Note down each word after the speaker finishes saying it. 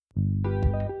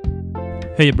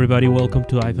Hey everybody, welcome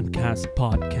to Ivancast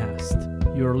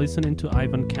Podcast. You're listening to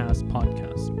Ivancast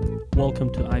Podcast.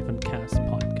 Welcome to Ivancast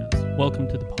Podcast. Welcome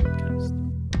to the podcast.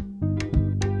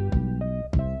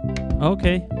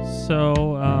 Okay,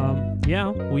 so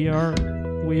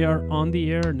we are on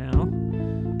the air now.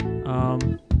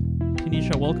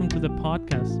 Tanisha, welcome to the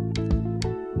podcast.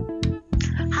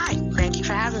 Hi, thank you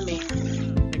for having me.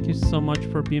 Thank you so much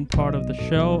for being part of the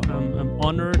show. I'm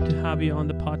honored to have you on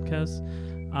the podcast.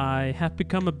 I have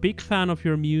become a big fan of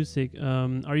your music.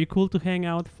 Are you cool to hang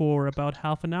out for about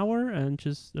half an hour and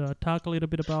just talk a little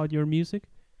bit about your music?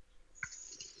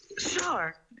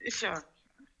 Sure.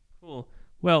 Cool.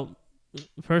 Well,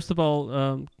 first of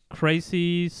all,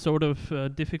 crazy sort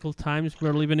of difficult times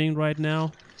we're living in right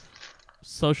now.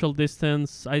 Social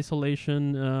distance,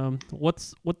 isolation.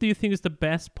 What do you think is the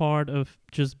best part of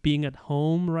just being at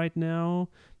home right now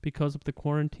because of the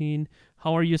quarantine?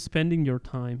 How are you spending your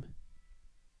time?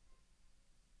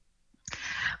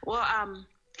 Well,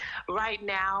 right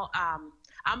now,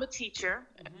 I'm a teacher,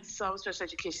 so I'm a special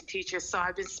education teacher. So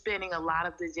I've been spending a lot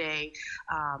of the day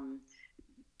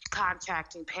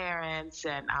contacting parents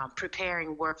and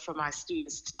preparing work for my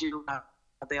students to do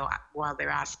while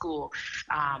they're out of school.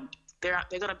 They're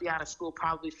going to be out of school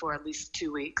probably for at least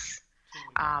 2 weeks,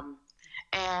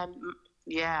 and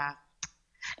yeah.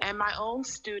 And my own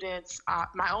students,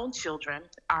 my own children,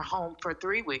 are home for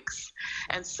 3 weeks,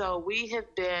 and so we have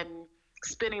been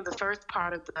spending the first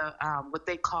part of the what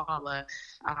they call a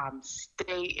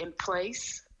stay in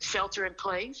place, shelter in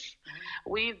place.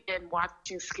 We've been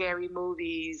watching scary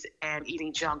movies and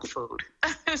eating junk food.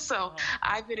 So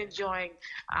I've been enjoying.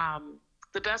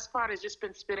 The best part has just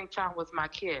been spending time with my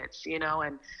kids,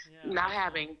 and not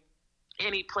having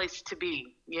any place to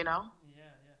be, Yeah.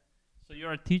 So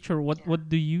you're a teacher. What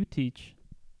do you teach?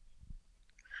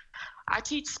 I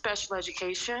teach special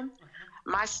education.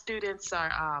 My students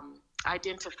are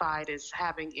identified as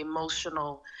having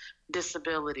emotional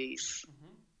disabilities.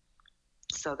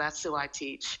 So that's who I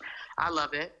teach. I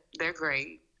love it. They're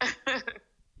great.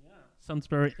 Sounds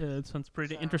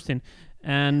pretty interesting.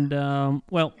 And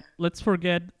well, let's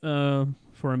forget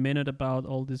for a minute about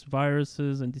all these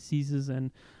viruses and diseases,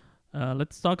 and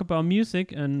let's talk about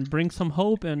music and bring some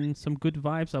hope and some good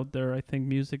vibes out there. I think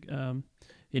music,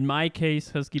 in my case,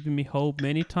 has given me hope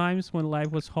many times when life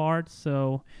was hard.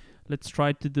 So let's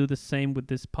try to do the same with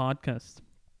this podcast.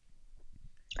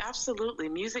 Absolutely.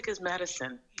 Music is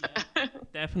medicine.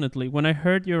 Definitely. When I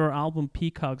heard your album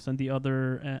Peacocks and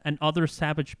other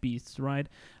Savage Beasts, right?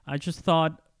 I just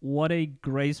thought, what a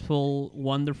graceful,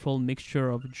 wonderful mixture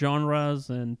of genres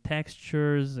and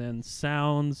textures and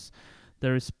sounds.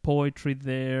 There is poetry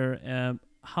there.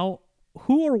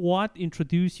 Who or what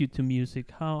introduced you to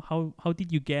music? How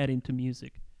did you get into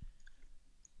music?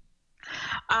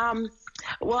 Um,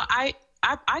 well, I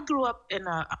grew up in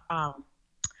a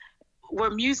where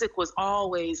music was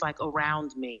always like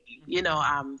around me.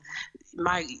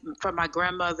 My from my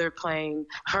grandmother playing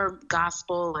her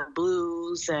gospel and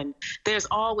blues, and there's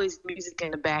always music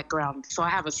in the background. So I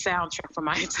have a soundtrack for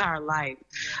my entire life.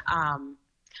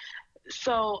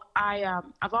 So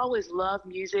I've always loved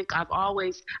music.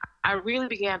 I really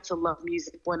began to love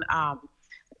music when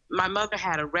my mother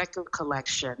had a record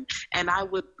collection, and I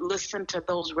would listen to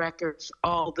those records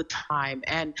all the time.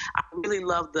 And I really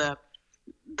loved the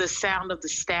sound of the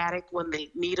static when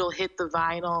the needle hit the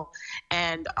vinyl,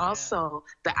 and also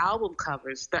the album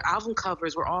covers. The album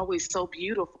covers were always so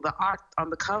beautiful. The art on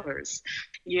the covers,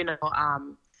 you know.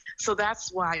 So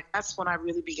that's when I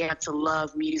really began to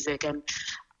love music, and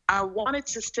I wanted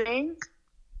to sing,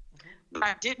 but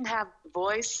I didn't have the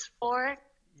voice for it.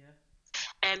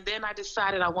 And then I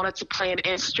decided I wanted to play an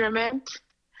instrument,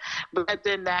 but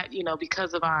then that,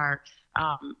 because of our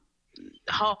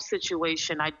home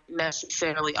situation, I didn't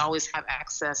necessarily always have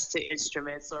access to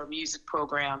instruments or a music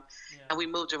program, and we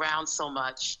moved around so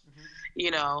much, you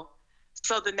know.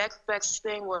 So the next best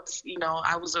thing was,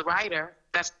 I was a writer.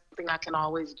 That's something I can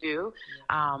always do.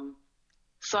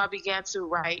 So I began to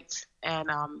write and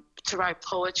to write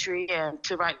poetry and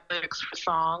to write lyrics for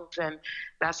songs, and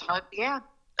that's how it began.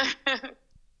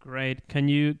 Great. Can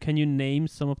you name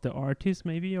some of the artists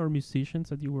maybe or musicians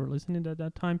that you were listening to at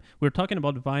that time? We're talking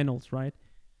about vinyls, right?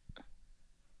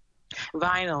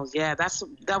 Vinyls, yeah,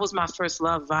 that was my first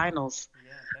love, vinyls.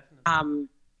 Yeah, definitely.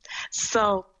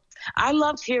 So I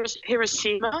loved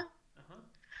Hiroshima.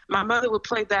 My mother would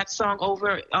play that song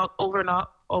over and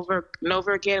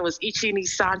over again. It was Ichi ni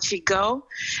Sanchi Go,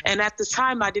 and at the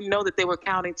time I didn't know that they were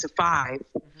counting to five,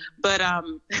 but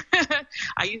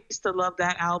I used to love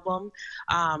that album.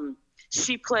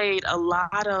 She played a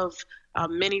lot of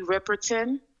Minnie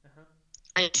Riperton.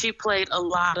 And she played a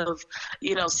lot of,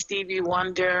 Stevie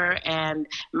Wonder and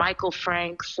Michael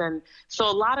Franks, and so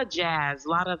a lot of jazz, a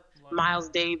lot of A lot of Miles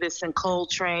jazz. Davis and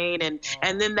Coltrane, and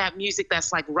Oh, then that music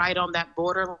that's like right on that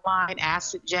borderline, yeah.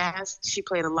 acid jazz. She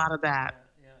played a lot of that.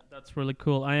 Yeah, yeah, that's really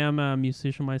cool. I am a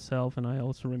musician myself, and I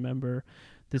also remember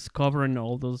discovering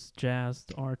all those jazz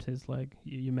artists, like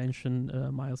you mentioned,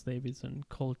 Miles Davis and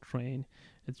Coltrane.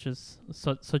 It's just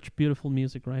such beautiful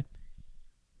music, right?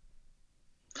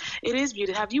 It is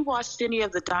beautiful. Have you watched any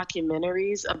of the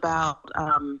documentaries about?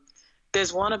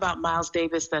 There's one about Miles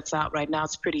Davis that's out right now.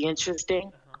 It's pretty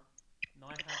interesting, Uh-huh. No,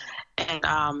 I haven't.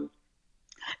 and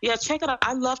yeah, check it out.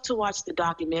 I love to watch the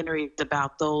documentaries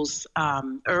about those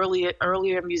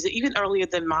earlier music, even earlier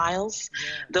than Miles. Yeah.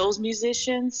 Those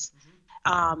musicians,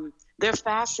 Hmm. they're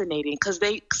fascinating because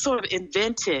they sort of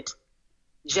invented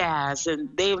jazz and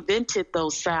Hmm. they invented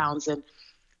those sounds, and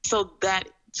so that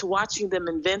to watching them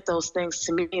invent those things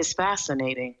to me is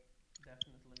fascinating.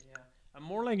 Definitely, yeah. I'm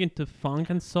more like into funk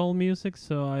and soul music,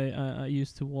 so I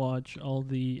used to watch all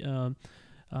the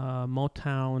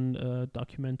Motown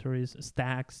documentaries,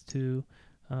 Stax too,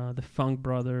 the Funk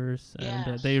Brothers, and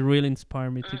they Yes. really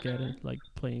inspire me to get Hmm. it, like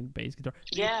playing bass guitar.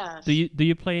 Yes. Do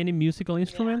you play any musical Yeah.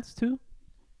 instruments too?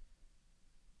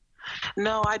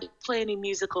 No, I didn't play any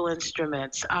musical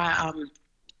instruments.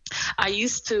 I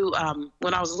used to,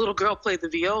 when I was a little girl, play the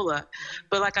viola,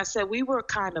 but like I said, we were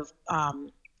kind of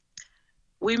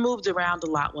we moved around a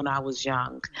lot when I was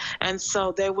young, Yeah, and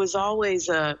so there was always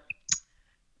a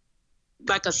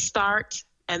like a start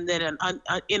and then an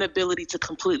inability to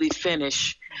completely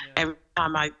finish yeah. every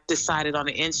time I decided on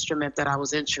an instrument that I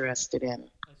was interested in.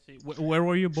 I see. Where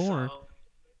were you born? So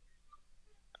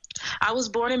I was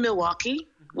born in Milwaukee,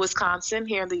 Hmm. Wisconsin,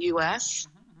 here in the U.S.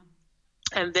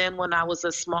 Hmm. And then when I was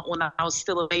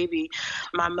still a baby,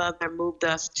 my mother moved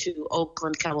us to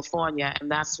Oakland, California,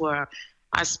 and that's where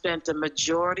I spent the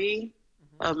majority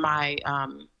Hmm. of my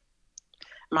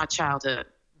childhood.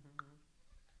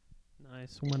 Hmm.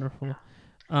 Nice, wonderful.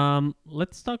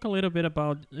 Let's talk a little bit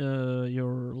about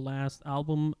your last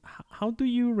album. How do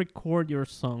you record your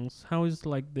songs? How is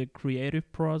like the creative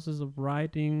process of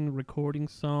writing, recording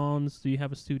songs? Do you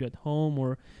have a studio at home,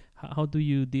 or how do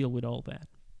you deal with all that?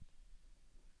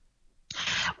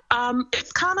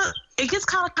 It's kind of it gets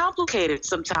kind of complicated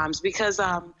sometimes because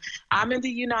I'm in the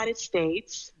United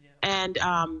States, Yeah, and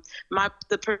my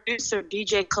the producer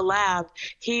DJ Collab,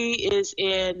 he is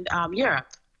in Europe.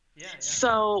 yeah, yeah.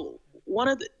 So one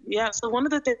of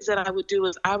the things that I would do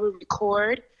is I would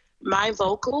record my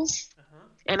vocals Uh huh.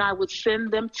 and I would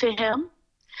send them to him,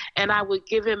 and I would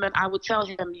give him and I would tell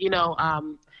him, Uh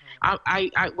huh.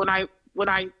 when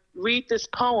I read this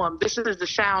poem, this is the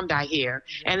sound I hear,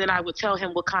 Yeah. and then I would tell him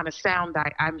what kind of sound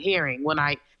I'm hearing when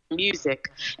I Uh huh. music,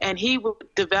 Uh huh. and he would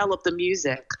develop the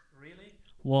music. Really?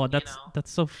 Wow, You know,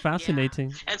 that's so yeah, fascinating.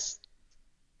 and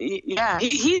yeah,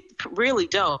 he really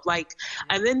dope. Like,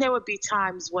 Yeah. and then there would be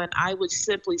times when I would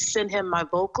simply send him my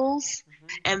vocals,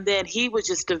 Mm-hmm. and then he would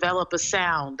just develop a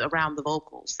sound around the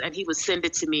vocals, and he would send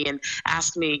it Wow. to me and ask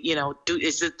me,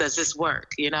 does this work?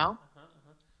 You know? Uh-huh,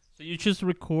 uh-huh. So you just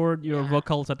record your Yeah,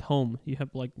 vocals at home. You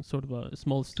have like sort of a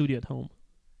small studio at home.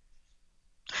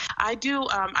 I do.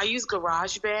 I use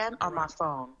GarageBand on my Garage.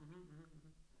 phone. Mm-hmm, mm-hmm,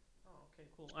 mm-hmm. Oh, okay,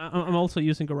 cool. I'm also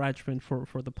using GarageBand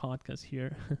for the podcast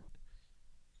here.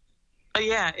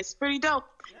 Yeah, it's pretty dope.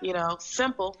 Yeah, yeah.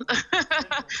 Simple.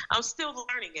 Simple. I'm still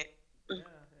learning it. Yeah, yeah.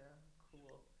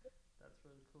 Cool. That's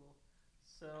really cool.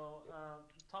 So,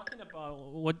 talking about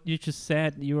what you just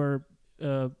said, you are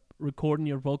uh, recording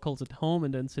your vocals at home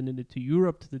and then sending it to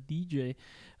Europe to the DJ.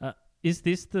 Uh, is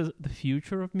this the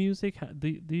future of music? Do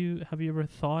you have you ever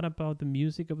thought about the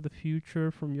music of the future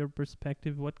from your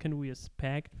perspective? What can we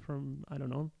expect from, I don't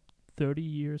know, 30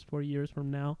 years, 40 years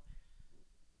from now?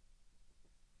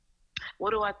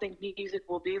 What do I think music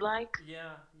will be like?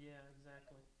 Yeah, yeah,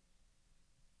 exactly.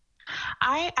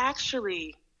 I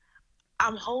actually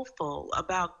I'm hopeful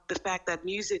about the fact that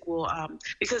music will,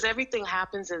 because everything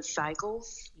happens in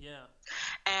cycles. Yeah,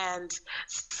 And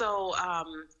so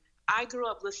I grew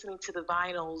up listening to the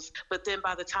vinyls, but then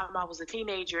by the time I was a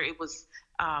teenager, it was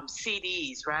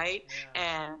CDs, right? yeah.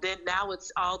 And then now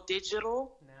it's all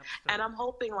digital. And Napster. I'm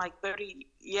hoping like 30,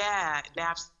 yeah,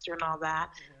 Napster and all that.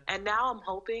 Yeah, And now I'm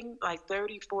hoping like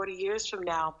 30, 40 years from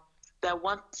now that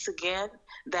once again,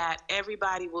 that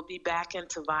everybody will be back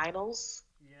into vinyls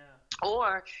yeah,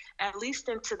 or at least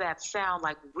into that sound,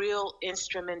 like real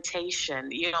instrumentation,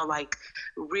 like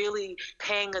really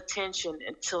paying attention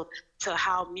to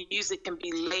how music can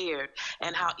be layered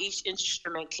and how each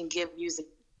instrument can give music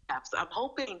depth. I'm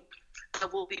hoping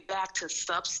that we'll be back to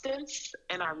substance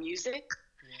in our yeah, music,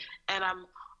 yeah. and I'm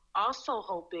also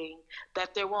hoping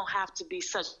that there won't have to be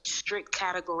such strict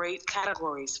categories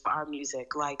for our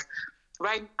music. Like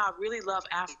right now, I really love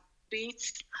Afro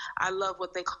beats. I love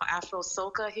what they call Afro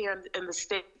soca here in the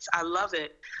States. I love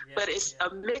it, but it's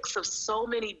a mix of so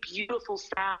many beautiful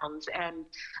sounds, and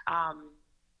I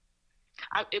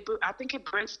think it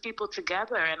brings people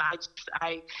together. And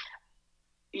I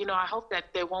hope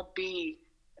that there won't be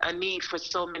a need for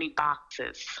so many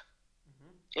boxes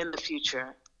in the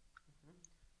future.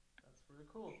 That's really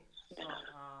cool. So,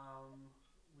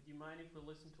 would you mind if we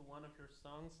listen to one of your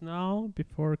songs now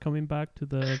before coming back to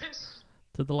the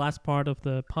last part of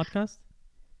the podcast?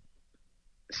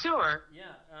 Sure.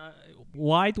 Yeah.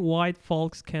 White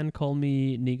folks can call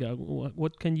me nigga.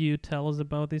 What can you tell us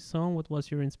about this song? What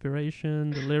was your inspiration?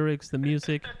 The lyrics, the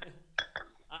music?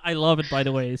 I love it, by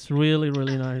the way. It's really,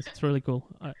 really nice. It's really cool.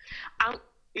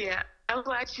 I'm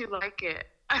glad you like it.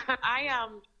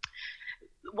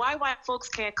 Why white folks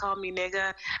can't call me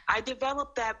nigga? I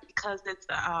developed that because it's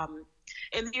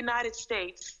in the United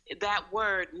States, that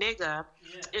word nigga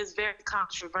is very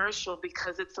controversial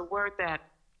because it's a word that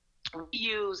we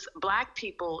use, black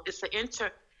people. It's an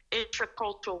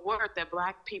intercultural word that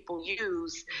black people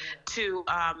use to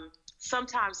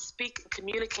sometimes speak and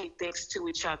communicate things to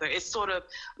each other. It's sort of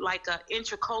like an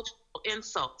intercultural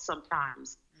insult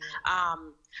sometimes.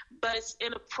 But it's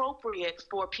inappropriate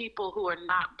for people who are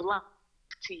not black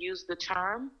to use the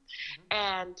term.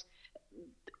 And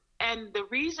the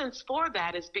reasons for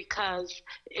that is because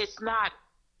it's not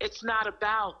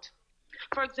about,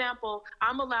 for example,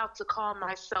 I'm allowed to call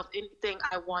myself anything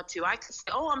I want to. I can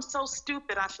say, oh, I'm so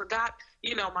stupid, I forgot,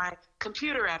 my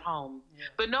computer at home.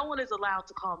 But no one is allowed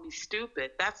to call me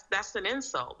stupid. That's an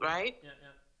insult, right?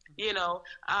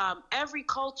 Every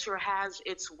culture has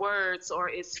its words or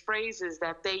its phrases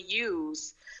that they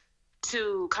use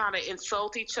to kind of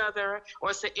insult each other,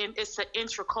 or it's an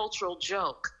intercultural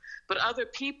joke. But other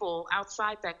people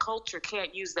outside that culture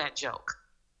can't use that joke.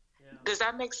 Does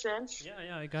that make sense?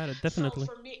 Yeah, I got it, definitely.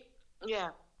 So for me,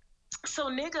 so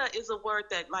nigga is a word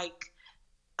that, like,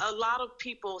 a lot of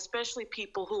people, especially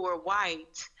people who are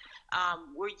white,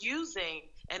 were using,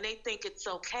 and they think it's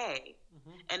okay.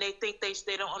 And they think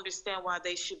they don't understand why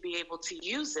they should be able to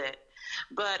use it.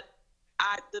 But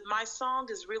my song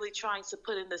is really trying to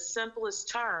put in the simplest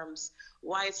terms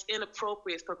why it's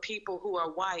inappropriate for people who are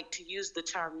white to use the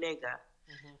term nigga.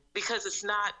 Because it's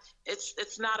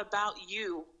not about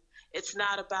you. It's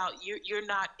not about you.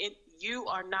 You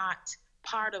are not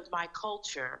part of my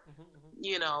culture.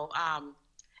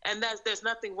 And there's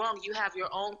nothing wrong. You have your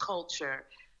own culture.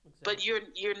 But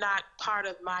you're not part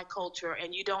of my culture,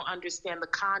 and you don't understand the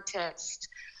context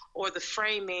or the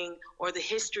framing or the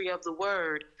history of the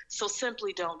word, so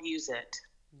simply don't use it.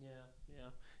 Yeah.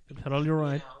 You're totally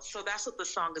right. So that's what the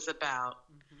song is about.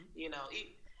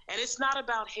 And it's not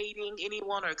about hating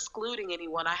anyone or excluding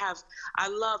anyone. I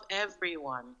love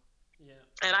everyone.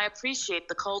 And I appreciate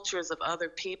the cultures of other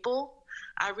people.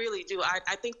 I really do.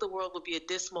 I think the world would be a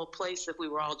dismal place if we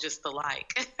were all just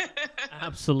alike.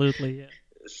 Absolutely, yeah.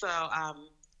 So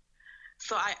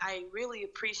I really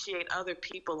appreciate other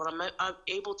people, and I'm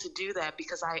able to do that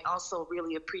because I also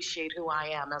really appreciate who I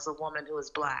am as a woman who is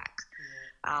black.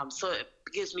 So it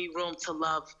gives me room to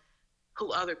love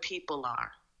who other people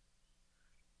are.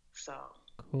 So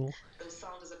cool. The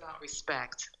song is about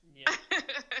respect. Yeah,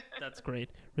 that's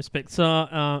great. Respect.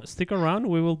 So stick around.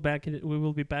 We will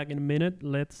be back in a minute.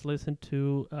 Let's listen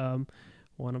to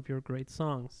one of your great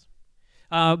songs.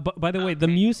 By the way, the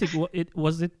music,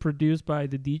 was it produced by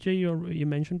the DJ you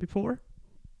mentioned before?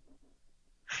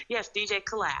 Yes, DJ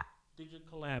Collab. DJ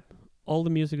Collab. All the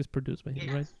music is produced by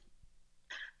him, right?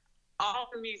 All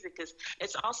the music is.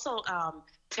 It's also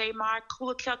Tamar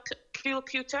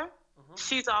Kulakuter.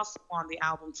 She's also on the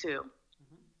album too.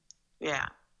 Yeah.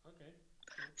 Okay.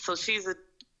 So she's a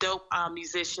dope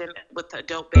musician with a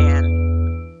dope band.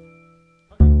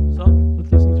 Okay, so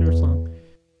let's listen to your song.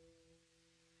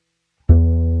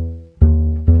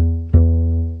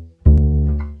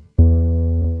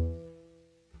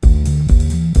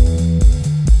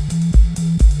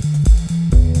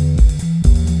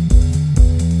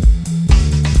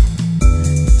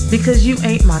 Because you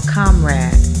ain't my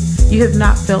comrade. You have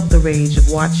not felt the rage of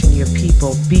watching your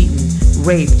people beaten,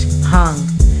 raped, hung,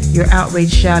 your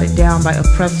outrage shouted down by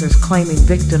oppressors claiming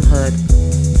victimhood,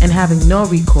 and having no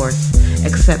recourse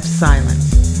except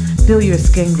silence. Feel your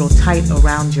skin grow tight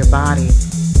around your body,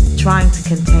 trying to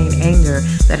contain anger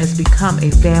that has become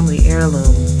a family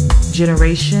heirloom,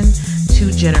 generation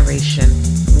to generation,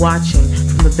 watching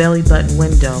from the belly button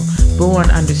window,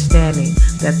 born understanding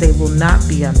that they will not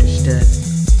be understood.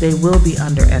 They will be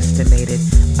underestimated,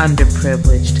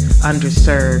 underprivileged,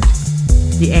 underserved.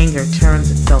 The anger turns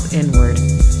itself inward,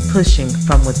 pushing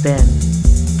from within.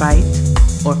 Fight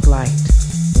or flight.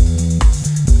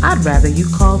 I'd rather you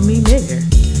called me nigger.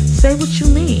 Say what you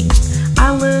mean. I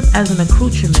live as an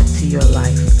accoutrement to your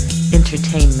life.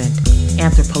 Entertainment,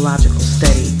 anthropological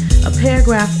study, a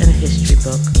paragraph in a history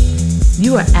book.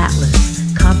 You are Atlas,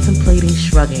 contemplating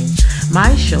shrugging.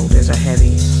 My shoulders are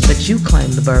heavy, but you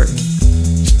claim the burden.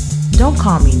 Don't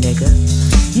call me nigga.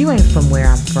 You ain't from where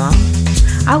I'm from.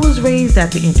 I was raised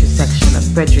at the intersection of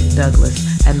Frederick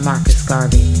Douglass and Marcus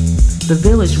Garvey. The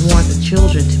village warned the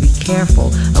children to be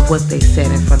careful of what they said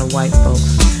in front of white folks,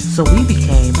 so we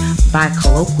became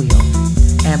bicolloquial.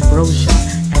 Ambrosia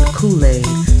and Kool-Aid,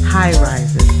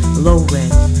 high-rises, low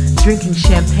rents, drinking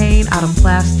champagne out of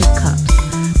plastic cups,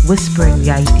 whispering the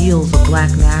ideals of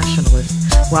black nationalists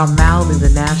while mouthing the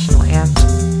national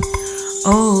anthem.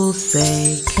 Oh,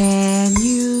 say, can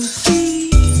you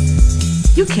see?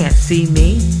 You can't see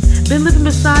me. Been living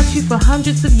beside you for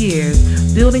hundreds of years,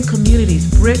 building communities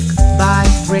brick by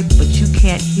brick, but you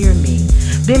can't hear me.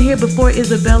 Been here before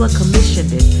Isabella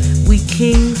commissioned it. We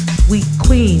kings, we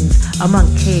queens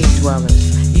among cave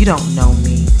dwellers. You don't know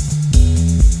me.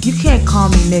 You can't call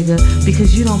me nigga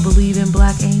because you don't believe in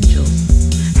black angels.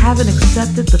 Haven't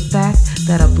accepted the fact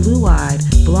that a blue-eyed,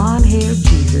 blonde-haired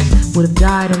Jesus would have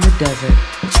died in the desert.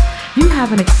 You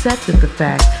haven't accepted the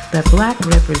fact that black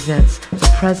represents the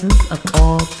presence of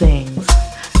all things.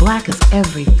 Black is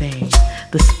everything.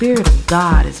 The spirit of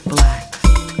God is black.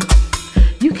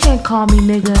 You can't call me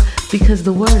nigga because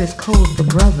the word is code for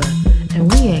brother,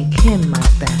 and we ain't kin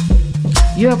like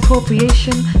that. Your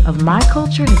appropriation of my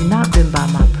culture has not been by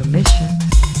my permission.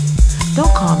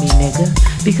 Don't call me nigga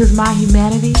because my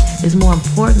humanity is more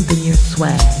important than your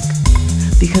swag.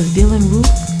 Because Dylan Roof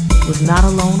was not a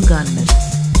lone gunman.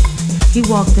 He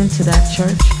walked into that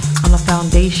church on a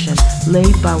foundation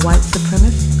laid by white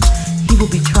supremacists. He will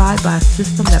be tried by a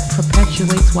system that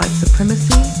perpetuates white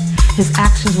supremacy. His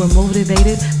actions were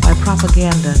motivated by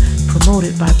propaganda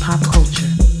promoted by pop culture.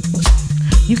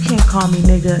 You can't call me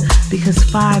nigga because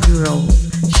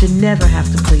 5-year-olds should never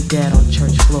have to play dead on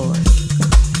church floors.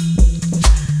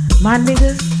 My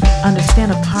niggas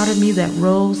understand a part of me that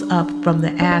rose up from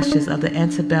the ashes of the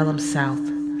antebellum South,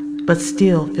 but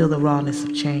still feel the rawness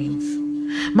of chains.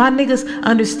 My niggas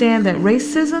understand that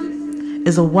racism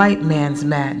is a white man's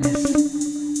madness.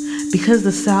 Because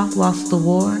the South lost the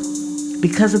war,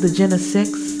 because of the Gen of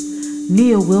Six,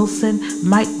 Neil Wilson,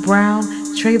 Mike Brown,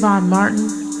 Trayvon Martin,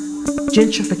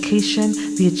 gentrification,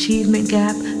 the achievement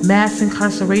gap, mass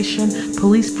incarceration,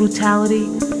 police brutality,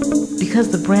 because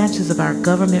the branches of our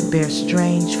government bear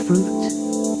strange fruit.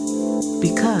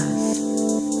 Because,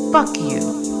 fuck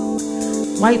you.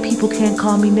 White people can't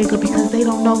call me nigga because they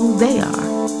don't know who they are.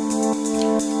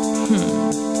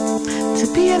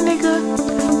 To be a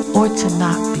nigga or to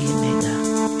not be a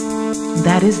nigga?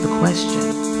 That is the question.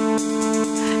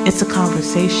 It's a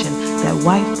conversation that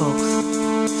white folks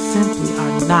simply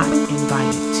are not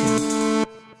invited to.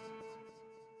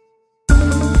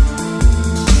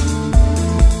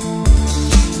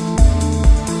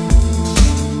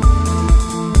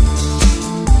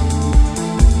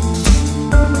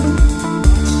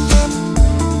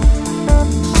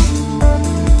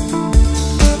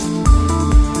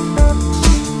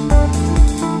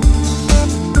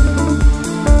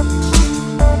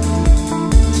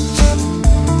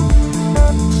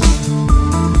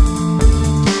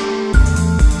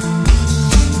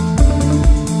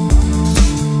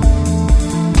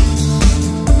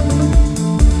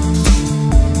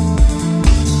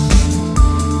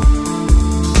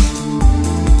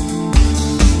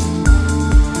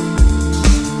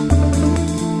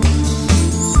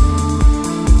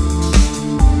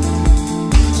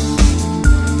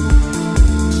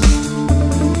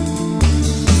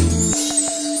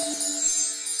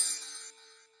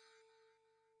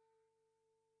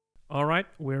 All right,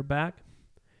 we're back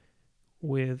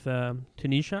with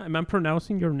Tanisha. Am I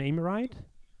pronouncing your name right?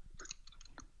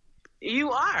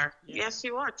 You are. Yeah. Yes,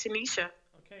 you are. Tanisha.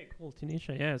 Okay, cool.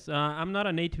 Tanisha, yes. I'm not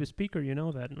a native speaker, you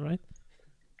know that, right?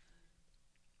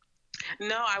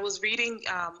 No, I was reading,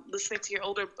 listening to your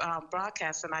older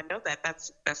broadcasts, and I know that.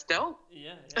 That's dope.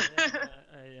 Yeah.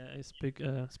 I speak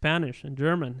Spanish and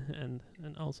German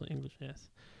and also English, yes.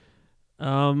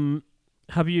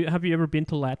 Have you ever been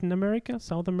to Latin America,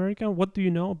 South America? What do you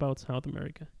know about South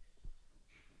America?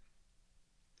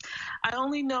 I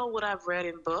only know what I've read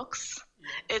in books.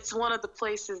 Yeah. It's one of the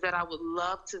places that I would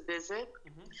love to visit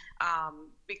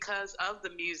because of the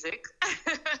music.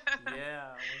 We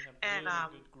have and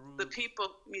really good the people,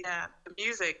 the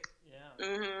music.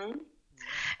 Yeah.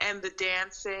 and the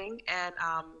dancing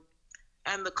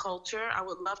and the culture. I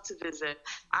would love to visit.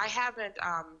 I haven't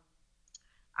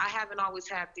I haven't always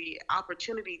had the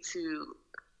opportunity to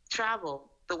travel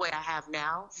the way I have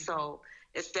now, so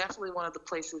it's definitely one of the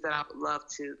places that I would love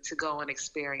to go and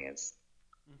experience.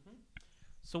 Hmm.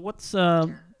 So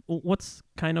what's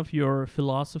kind of your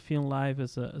philosophy in life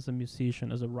as a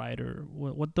musician, as a writer?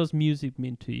 What does music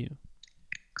mean to you?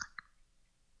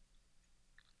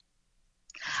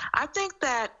 I think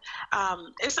that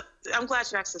it's. I'm glad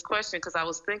you asked this question because I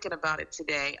was thinking about it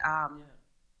today. Yeah.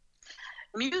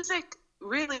 Music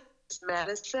really is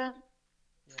medicine.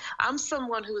 Yeah. I'm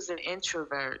someone who's an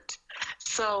introvert,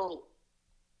 so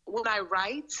when I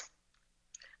write,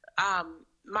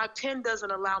 my pen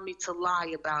doesn't allow me to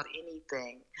lie about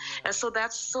anything, Yeah. and so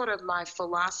that's sort of my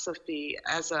philosophy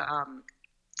as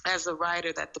a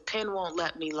writer, that the pen won't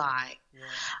let me lie.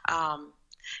 Yeah. Um,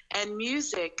 and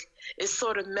music is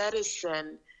sort of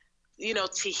medicine,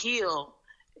 to heal,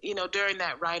 during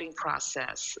that writing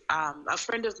process. A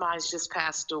friend of mine's just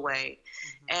passed away,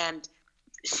 and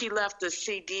she left a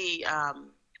CD,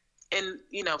 and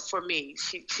for me,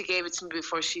 she gave it to me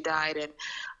before she died, and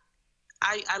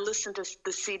I listened to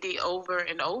the CD over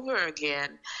and over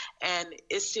again, and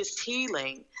it's just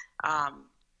healing,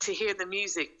 to hear the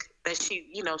music that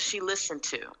she listened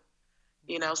to.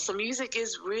 So music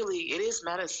is really, it is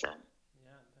medicine.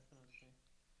 Yeah, definitely.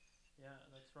 Yeah,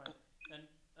 that's right. And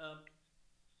um,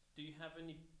 do you have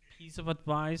any piece of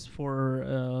advice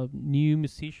for new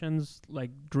musicians like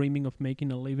dreaming of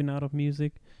making a living out of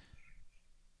music?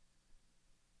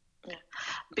 Yeah.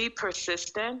 Be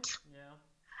persistent, Yeah.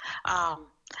 um,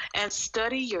 and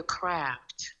study your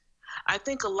craft. I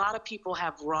think a lot of people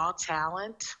have raw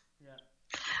talent, Yeah.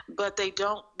 but they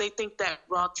think that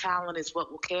raw talent is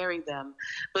what will carry them.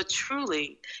 But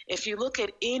truly, if you look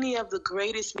at any of the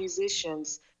greatest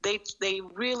musicians, they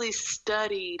really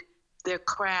studied their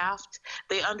craft.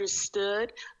 They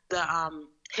understood the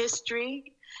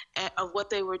history of what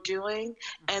they were doing,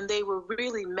 and they were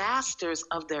really masters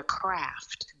of their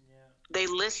craft. Yeah. They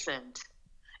listened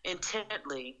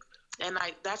intently. And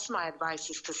that's my advice,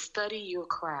 is to study your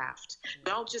craft.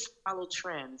 Don't just follow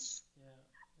trends, Yeah.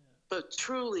 Yeah. but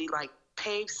truly like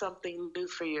pave something new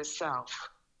for yourself.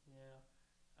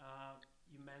 Yeah.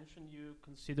 You mentioned you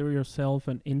consider yourself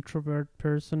an introvert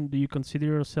person. Do you consider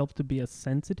yourself to be a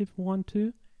sensitive one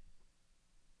too?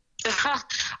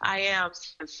 I am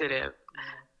sensitive. Yeah.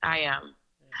 I am.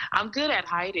 I'm good at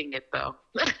hiding it though.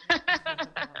 Okay,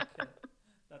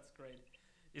 that's great.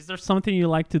 Is there something you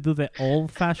like to do the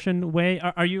old-fashioned way?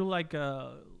 Are you like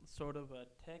a sort of a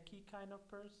techie kind of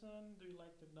person? Do you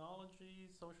like technology,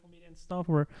 social media, and stuff,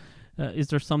 or is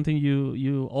there something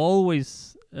you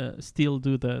always still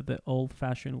do the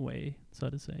old-fashioned way, so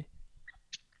to say?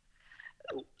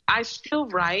 I still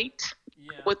write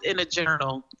Yeah. within a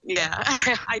journal. Yeah.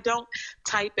 I don't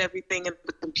type everything in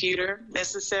the computer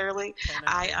necessarily. Pen and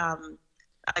I paper.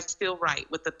 I still write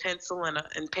with a pencil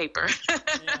and paper. Yeah,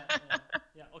 yeah,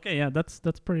 yeah. Okay, yeah, that's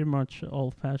pretty much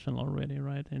old-fashioned already,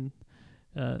 right? And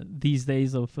these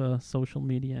days of social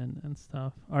media and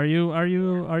stuff. Are you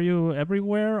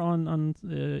everywhere on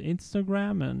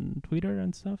Instagram and Twitter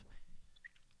and stuff?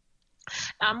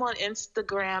 I'm on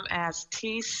Instagram as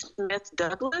T Smith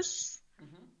Douglas,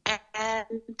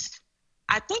 and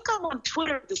I think I'm on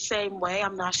Twitter the same way.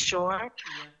 I'm not sure,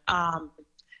 Yeah. um,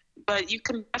 but you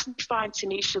can definitely find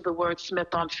Tanisha the Word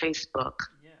Smith on Facebook.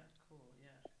 Yeah. Cool.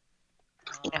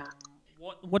 Yeah. Yeah.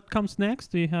 What comes next?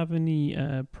 Do you have any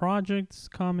projects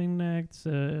coming next?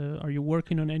 Are you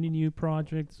working on any new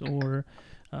projects or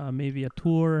maybe a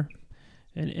tour?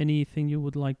 And anything you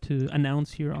would like to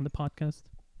announce here on the podcast?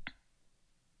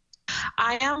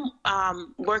 I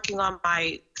am working on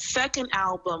my second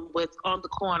album with On the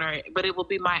Corner, but it will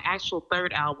be my actual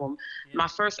third album. Yeah. My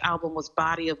first album was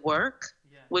Body of Work,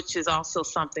 Yeah. which is also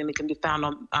something that can be found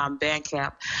on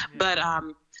Bandcamp. Yeah. But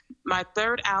my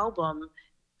third album,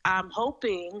 I'm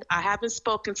hoping, I haven't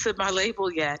spoken to my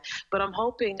label yet, but I'm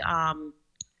hoping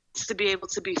to be able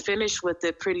to be finished with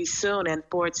it pretty soon and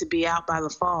for it to be out by the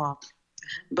fall.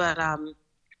 But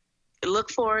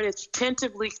look for it. It's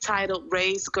tentatively titled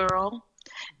Raised Girl.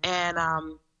 And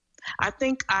I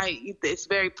think it's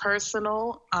very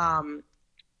personal,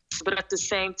 but at the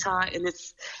same time, and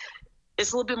it's a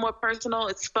little bit more personal.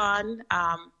 It's fun,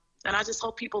 and I just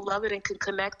hope people love it and can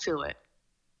connect to it.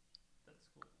 That's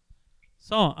cool.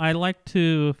 So I like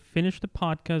to finish the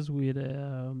podcast with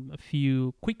a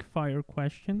few quick fire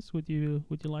questions. Would you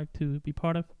like to be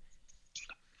part of?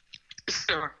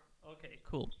 Sure. Okay,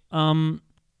 cool.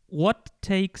 What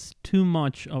takes too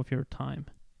much of your time?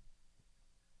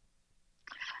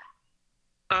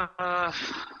 Uh,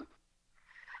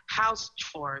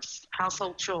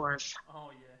 household chores.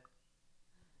 Oh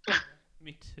yeah.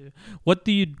 Me too. What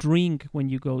do you drink when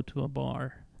you go to a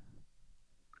bar?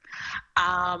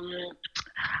 Um,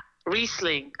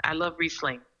 Riesling. I love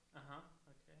Riesling. Uh-huh.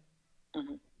 Okay.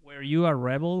 Hmm. Were you a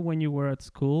rebel when you were at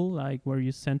school? Like, were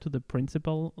you sent to the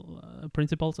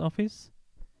principal's office?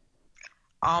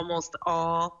 Almost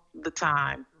all the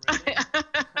time. Really?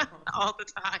 All the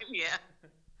time, yeah.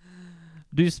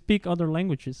 Do you speak other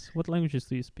languages? What languages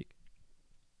do you speak?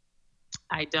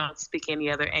 I don't speak any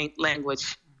other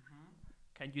language.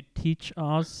 Can you teach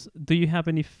us? Do you have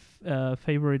any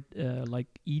favorite like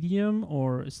idiom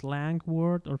or slang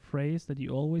word or phrase that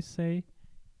you always say?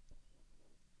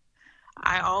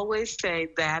 I always say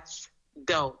that's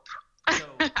dope.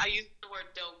 Dope. I use the word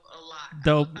dope a lot.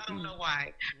 Dope. I don't know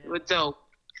why. Yeah. With dope.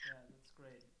 Yeah, that's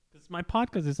great. Because my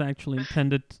podcast is actually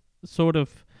intended sort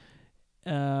of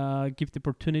give the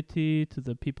opportunity to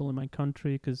the people in my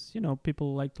country, because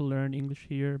people like to learn English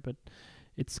here, but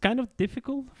it's kind of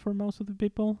difficult for most of the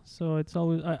people. So it's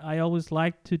always I always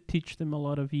like to teach them a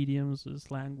lot of idioms,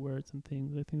 slang words, and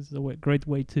things. I think it's a great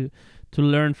way to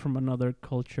learn from another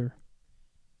culture.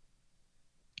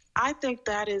 I think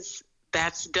that's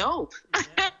dope.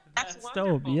 Yeah, That's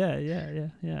dope. wonderful.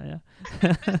 Yeah.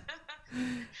 And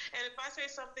if I say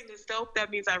something is dope, that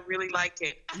means I really like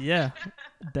it. Yeah,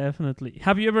 definitely.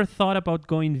 Have you ever thought about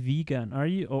going vegan? Are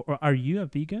you or are you a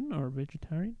vegan or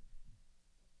vegetarian?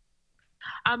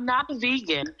 I'm not a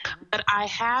vegan, but I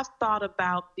have thought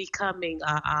about becoming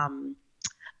a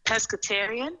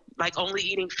pescatarian, like only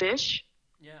eating fish.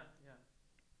 Yeah.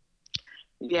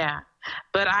 Yeah,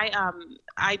 but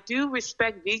I do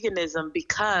respect veganism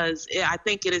because I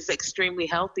think it is an extremely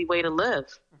healthy way to live.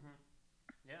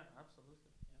 Yeah, absolutely.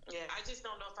 Yeah, I just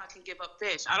don't know if I can give up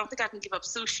fish. I don't think I can give up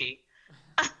sushi.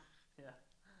 Yeah.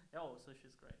 Oh,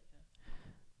 sushi's great.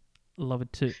 Yeah. Love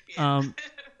it too. Yeah.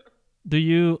 Do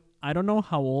you? I don't know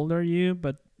how old are you,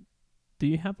 but do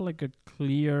you have like a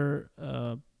clear?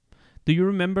 Do you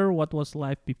remember what was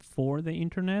life before the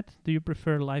internet? Do you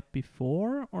prefer life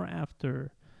before or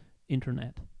after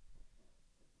internet?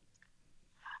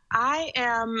 I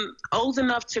am old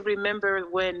enough to remember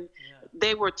when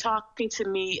they were talking to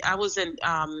me. I was in,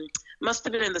 must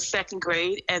have been in the second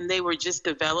grade, and they were just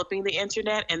developing the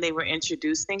internet and they were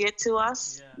introducing it to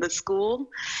us, the school.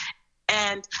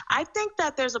 And I think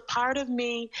that there's a part of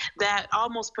me that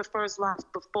almost prefers life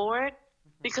before it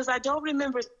because I don't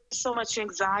remember so much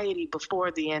anxiety before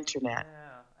the internet.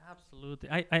 Yeah, absolutely.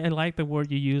 I like the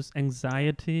word you use,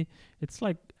 anxiety. It's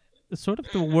like sort of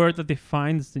the word that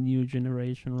defines the new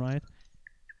generation, right?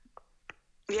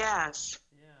 Yes.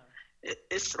 Yeah.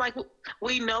 It's like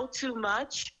we know too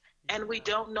much and we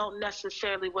don't know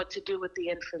necessarily what to do with the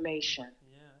information.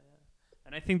 Yeah.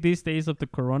 And I think these days of the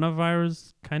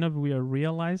coronavirus, kind of we are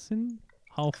realizing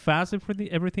how fast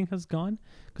everything has gone.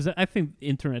 Because I think the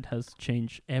internet has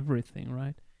changed everything,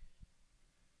 right?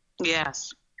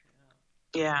 Yes.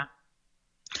 Yeah.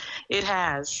 It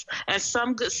has. And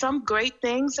some great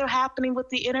things are happening with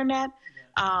the internet.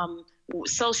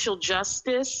 Social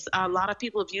justice. A lot of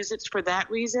people have used it for that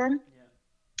reason.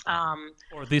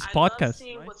 Or this I love podcast,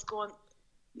 seeing right? what's going.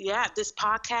 Yeah, this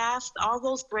podcast, all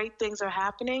those great things are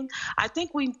happening. I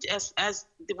think we, as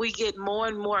we get more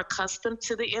and more accustomed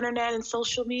to the internet and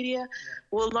social media,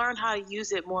 we'll learn how to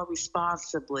use it more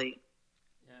responsibly.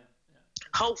 Yeah.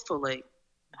 Hopefully.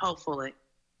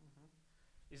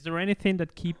 Is there anything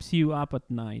that keeps you up at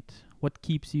night? What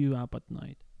keeps you up at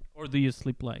night? Or do you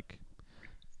sleep like?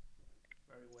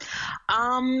 Very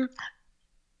well.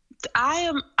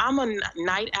 I'm a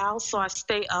night owl, so I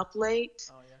stay up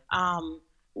late. Oh, yeah.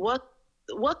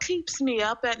 What keeps me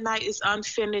up at night is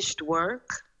unfinished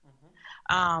work.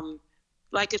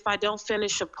 Like if I don't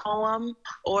finish a poem,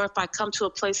 or if I come to a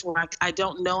place where I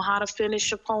don't know how to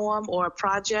finish a poem or a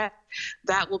project,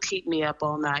 that will keep me up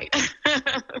all night.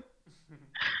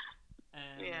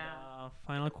 And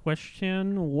final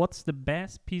question: what's the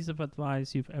best piece of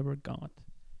advice you've ever got?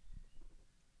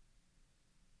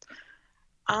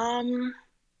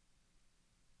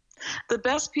 The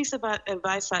best piece of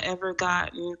advice I ever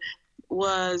gotten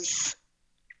was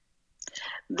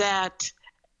that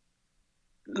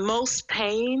most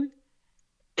pain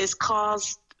is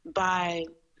caused by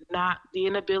not the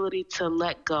inability to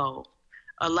let go,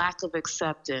 a lack of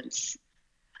acceptance.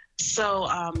 So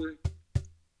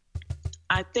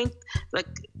I think like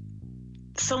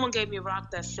someone gave me a rock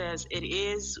that says it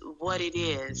is what it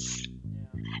is.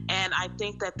 And I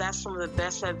think that that's some of the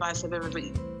best advice I've ever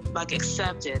been, like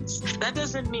acceptance. That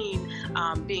doesn't mean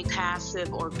being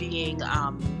passive or being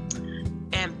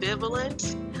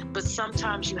ambivalent, but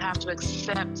sometimes you have to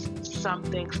accept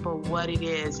something for what it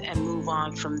is and move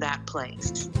on from that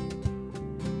place.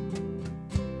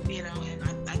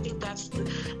 And I think that's,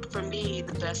 for me,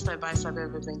 the best advice I've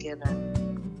ever been given.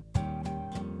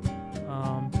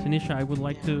 Tanisha, I would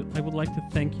like to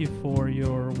thank you for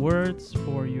your words,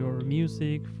 for your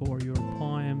music, for your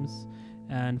poems,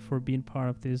 and for being part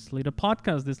of this little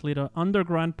podcast, this little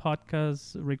underground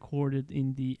podcast recorded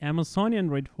in the Amazonian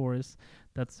rainforest.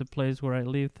 That's the place where I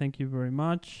live. Thank you very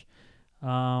much.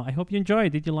 I hope you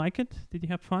enjoyed. Did you like it? Did you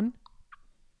have fun?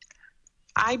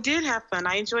 I did have fun.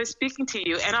 I enjoyed speaking to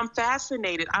you, and I'm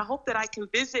fascinated. I hope that I can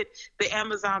visit the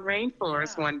Amazon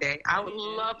rainforest one day. I would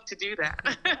love to do that.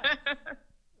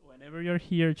 Whenever you're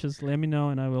here, just let me know,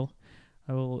 and I will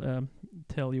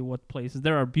tell you what places.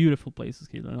 There are beautiful places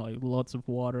here, like lots of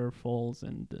waterfalls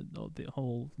and the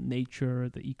whole nature,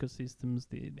 the ecosystems,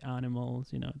 the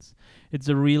animals. It's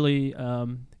a really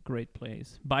great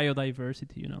place.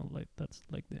 Biodiversity, like that's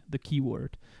like the key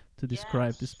word to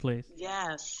describe this place.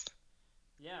 Yes.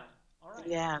 Yeah. All right.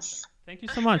 Yes. Thank you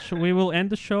so much. We will end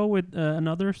the show with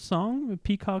another song, with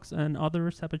Peacocks and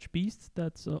Other Savage Beasts.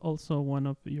 That's also one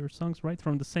of your songs, right,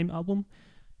 from the same album?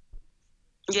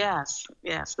 Yes,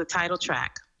 the title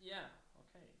track. Yeah,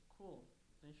 okay, cool.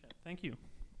 Thank you.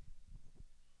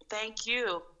 Thank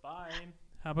you. Bye.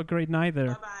 Have a great night there.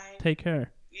 Bye-bye. Take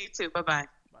care. You too. Bye-bye.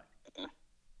 Bye.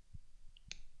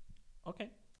 Okay.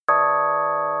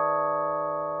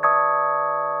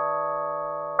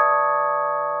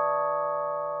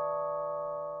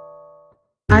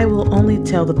 I will only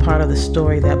tell the part of the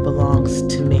story that belongs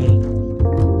to me.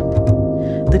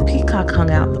 The peacock hung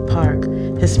out in the park,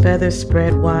 his feathers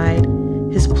spread wide,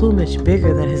 his plumage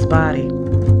bigger than his body.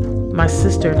 My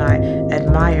sister and I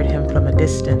admired him from a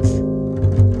distance.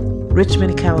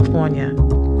 Richmond, California.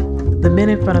 The men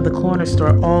in front of the corner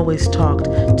store always talked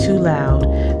too loud.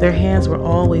 Their hands were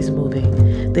always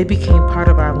moving. They became part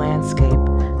of our landscape.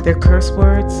 Their curse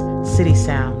words, city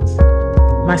sounds.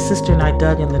 My sister and I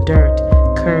dug in the dirt,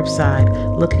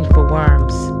 curbside, looking for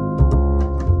worms.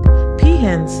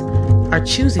 Peahens are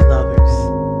choosy lovers.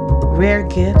 Rare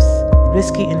gifts,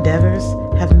 risky endeavors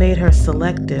have made her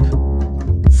selective.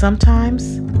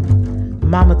 Sometimes,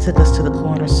 Mama took us to the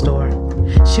corner store.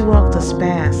 She walked us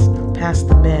past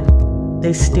the men.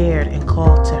 They stared and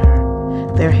called to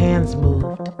her. Their hands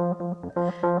moved.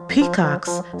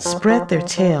 Peacocks spread their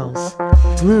tails,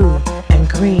 blue and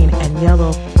green and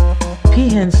yellow.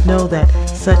 Peahens know that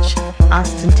such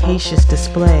ostentatious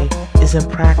display is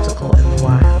impractical in the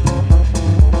wild.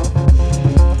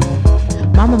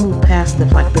 Mama moved past them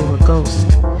like they were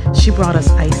ghosts. She brought us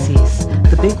ices,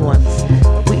 the big ones.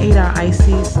 We ate our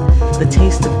ices, the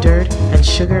taste of dirt and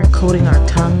sugar coating our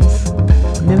tongues.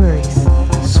 Memories,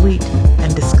 sweet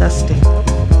and disgusting.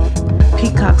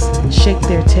 Peacocks shake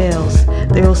their tails,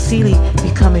 their ocelli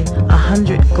becoming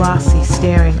 100 glossy,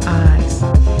 staring eyes.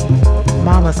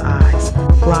 Mama's eyes,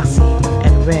 glossy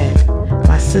and red.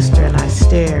 My sister and I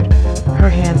stared, her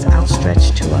hands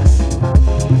outstretched to us.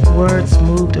 Words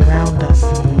moved around us.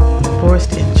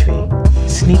 Forced entry,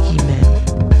 sneaky men,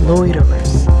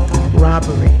 loiterers,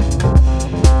 robbery.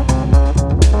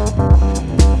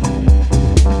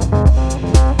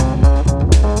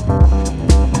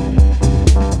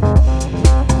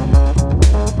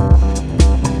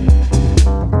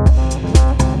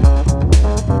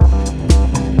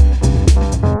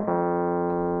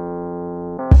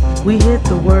 We hid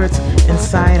the words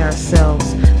inside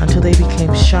ourselves until they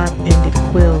became sharp-ended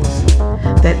quills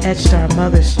that etched our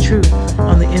mother's truth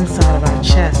on the inside of our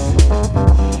chests.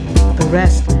 The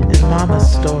rest is Mama's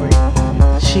story.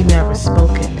 She never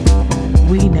spoke it.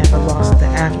 We never lost the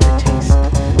aftertaste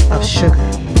of sugar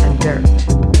and dirt.